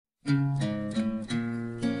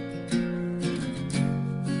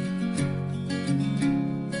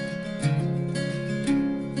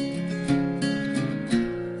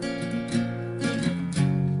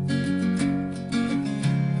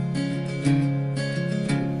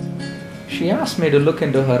She asked me to look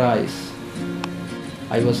into her eyes.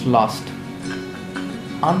 I was lost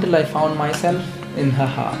until I found myself in her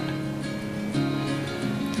heart.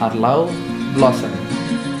 Our love blossomed.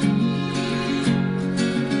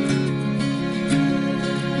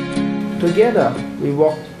 Together we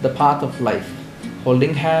walked the path of life,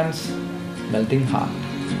 holding hands, melting heart.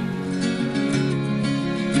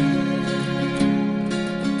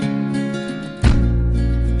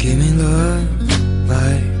 Give me love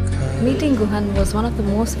like her. Meeting Guhan was one of the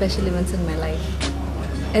most special events in my life.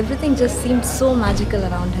 Everything just seemed so magical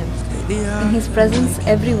around him. In his presence,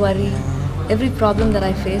 every worry, every problem that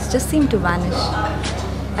I faced just seemed to vanish.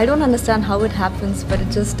 I don't understand how it happens, but it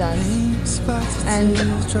just does. And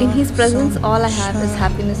in his presence, all I have is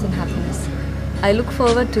happiness and happiness. I look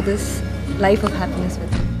forward to this life of happiness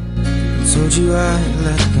with him. Told you I'd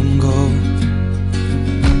let them go,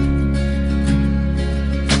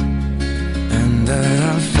 and that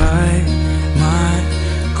I'll fight my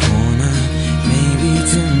corner. Maybe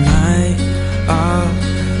tonight I'll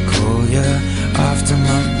call you after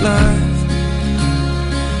my blood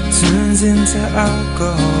turns into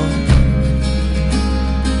alcohol.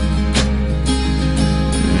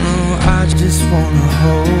 No, I just wanna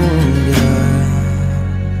hold you.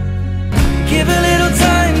 Give a little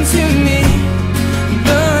time to me,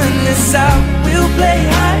 burn this out. We'll play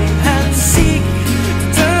hide and seek,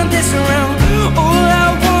 turn this around. All I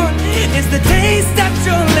want is the taste that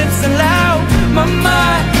your lips allow. My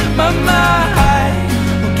mind, oh,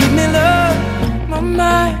 give me love. My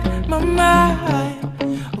mind, oh,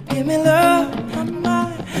 give me love. My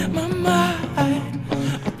mind,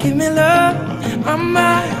 oh, give me love. My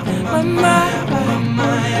mind, oh, give me love. My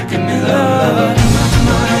mind, give me love.